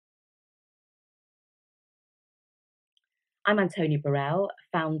I'm Antonia Burrell,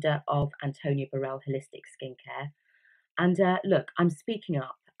 founder of Antonia Burrell Holistic Skincare. And look, I'm speaking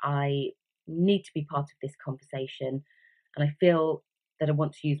up. I need to be part of this conversation. And I feel that I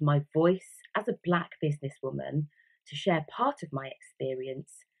want to use my voice as a Black businesswoman to share part of my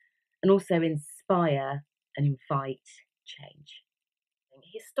experience and also inspire and invite change.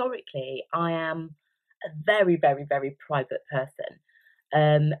 Historically, I am a very, very, very private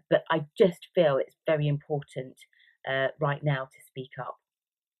person. But I just feel it's very important right now to speak up.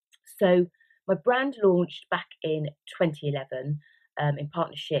 So my brand launched back in 2011 in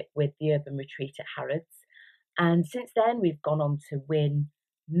partnership with the Urban Retreat at Harrods. And since then, we've gone on to win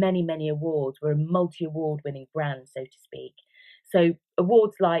many, many awards. We're a multi-award winning brand, so to speak. So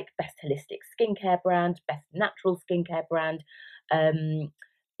awards like Best Holistic Skincare Brand, Best Natural Skincare Brand,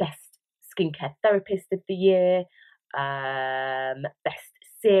 Best Skincare Therapist of the Year, Best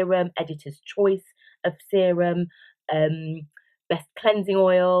Serum, Editor's Choice of Serum, Best Cleansing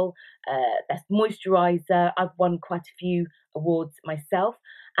Oil, Best Moisturiser. I've won quite a few awards myself,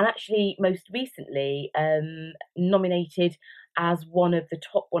 and actually most recently nominated as one of the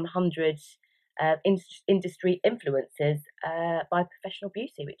top 100 industry influencers by Professional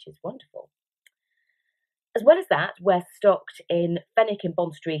Beauty, which is wonderful. As well as that, we're stocked in Fenwick in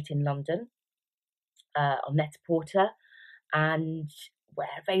Bond Street in London, on Net-a-Porter, and we're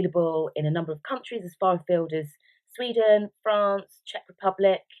available in a number of countries as far afield as Sweden, France, Czech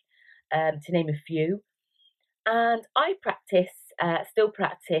Republic, to name a few. And I still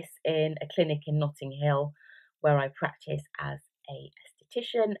practice in a clinic in Notting Hill, where I practice as a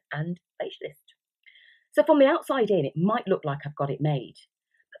esthetician and facialist. So from the outside in, it might look like I've got it made.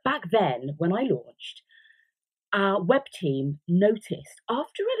 But back then, when I launched, our web team noticed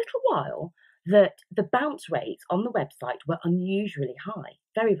after a little while that the bounce rates on the website were unusually high,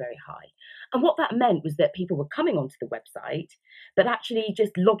 very, very high. And what that meant was that people were coming onto the website, but actually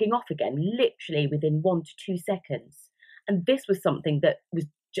just logging off again, literally within 1 to 2 seconds. And this was something that was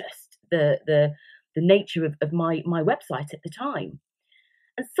just the nature of my website at the time.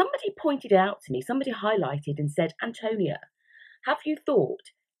 And somebody pointed it out to me, somebody highlighted and said, Antonia, have you thought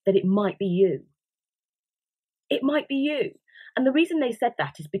that it might be you? It might be you. And the reason they said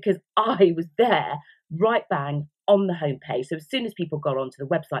that is because I was there right bang on the homepage. So as soon as people got onto the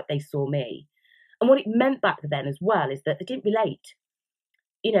website, they saw me. And what it meant back then as well is that they didn't relate.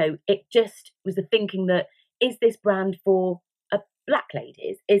 You know, it just was the thinking that, is this brand for Black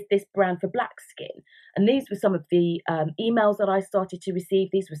ladies? Is this brand for Black skin? And these were some of the emails that I started to receive.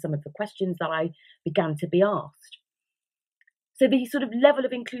 These were some of the questions that I began to be asked. So the sort of level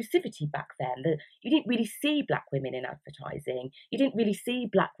of inclusivity back then, that you didn't really see Black women in advertising. You didn't really see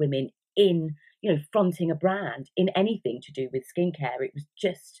Black women in, fronting a brand in anything to do with skincare. It was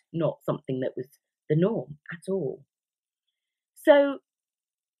just not something that was the norm at all. So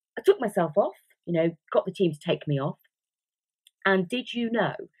I took myself off, got the team to take me off. And did you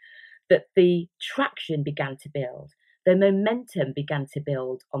know that the traction began to build? The momentum began to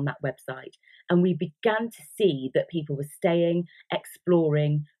build on that website, and we began to see that people were staying,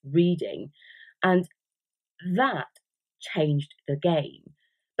 exploring, reading, and that changed the game.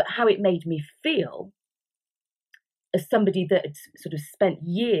 But how it made me feel as somebody that had sort of spent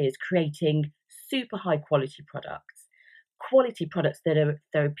years creating super high quality products that are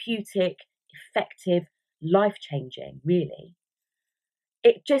therapeutic, effective, life-changing, really,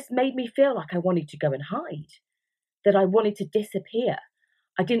 it just made me feel like I wanted to go and hide, that I wanted to disappear.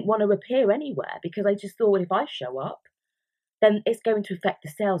 I didn't want to appear anywhere because I just thought, well, if I show up, then it's going to affect the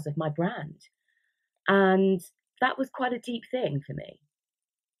sales of my brand. And that was quite a deep thing for me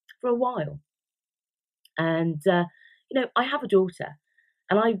for a while. And, I have a daughter,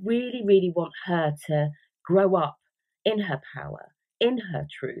 and I really, really want her to grow up in her power, in her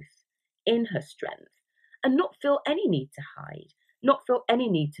truth, in her strength, and not feel any need to hide, not feel any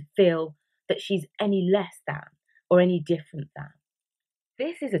need to feel that she's any less than or any different than.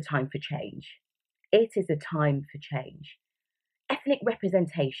 This is a time for change. It is a time for change. Ethnic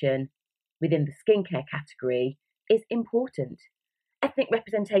representation within the skincare category is important. Ethnic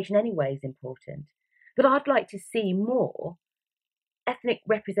representation anyway is important. But I'd like to see more ethnic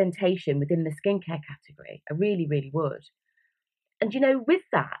representation within the skincare category. I really, really would. And, with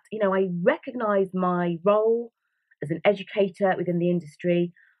that, I recognise my role as an educator within the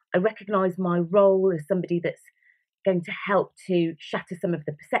industry. I recognise my role as somebody that's going to help to shatter some of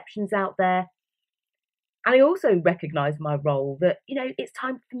the perceptions out there. And I also recognise my role that, it's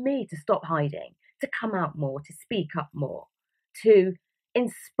time for me to stop hiding, to come out more, to speak up more, to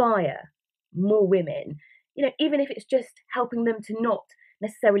inspire more women, even if it's just helping them to not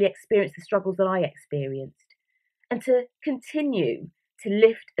necessarily experience the struggles that I experienced. and to continue to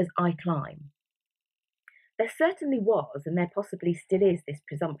lift as I climb. There certainly was, and there possibly still is, this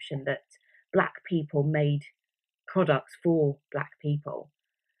presumption that black people made products for black people.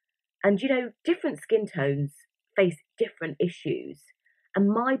 And different skin tones face different issues, and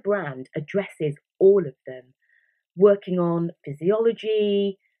my brand addresses all of them, working on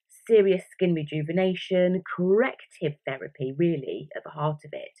physiology, serious skin rejuvenation, corrective therapy, really, at the heart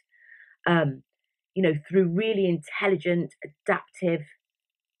of it. Through really intelligent, adaptive,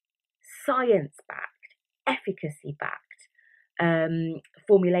 science-backed, efficacy-backed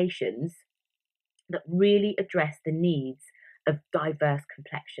formulations that really address the needs of diverse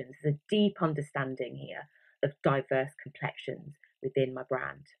complexions. There's a deep understanding here of diverse complexions within my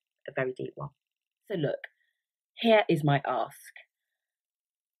brand, a very deep one. So look, here is my ask.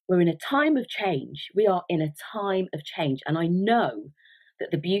 We're in a time of change. We are in a time of change, and I know that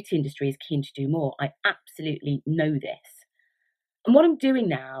the beauty industry is keen to do more. I absolutely know this. And what I'm doing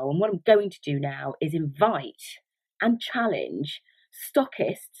now, and what I'm going to do now, is invite and challenge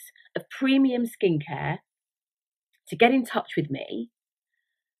stockists of premium skincare to get in touch with me,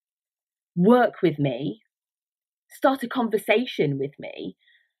 work with me, start a conversation with me,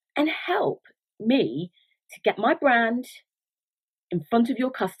 and help me to get my brand in front of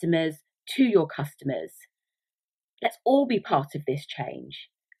your customers, to your customers. Let's all be part of this change.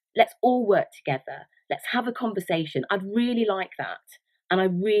 Let's all work together. Let's have a conversation. I'd really like that. And I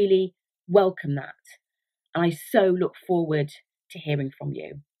really welcome that. And I so look forward to hearing from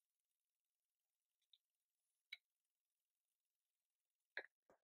you.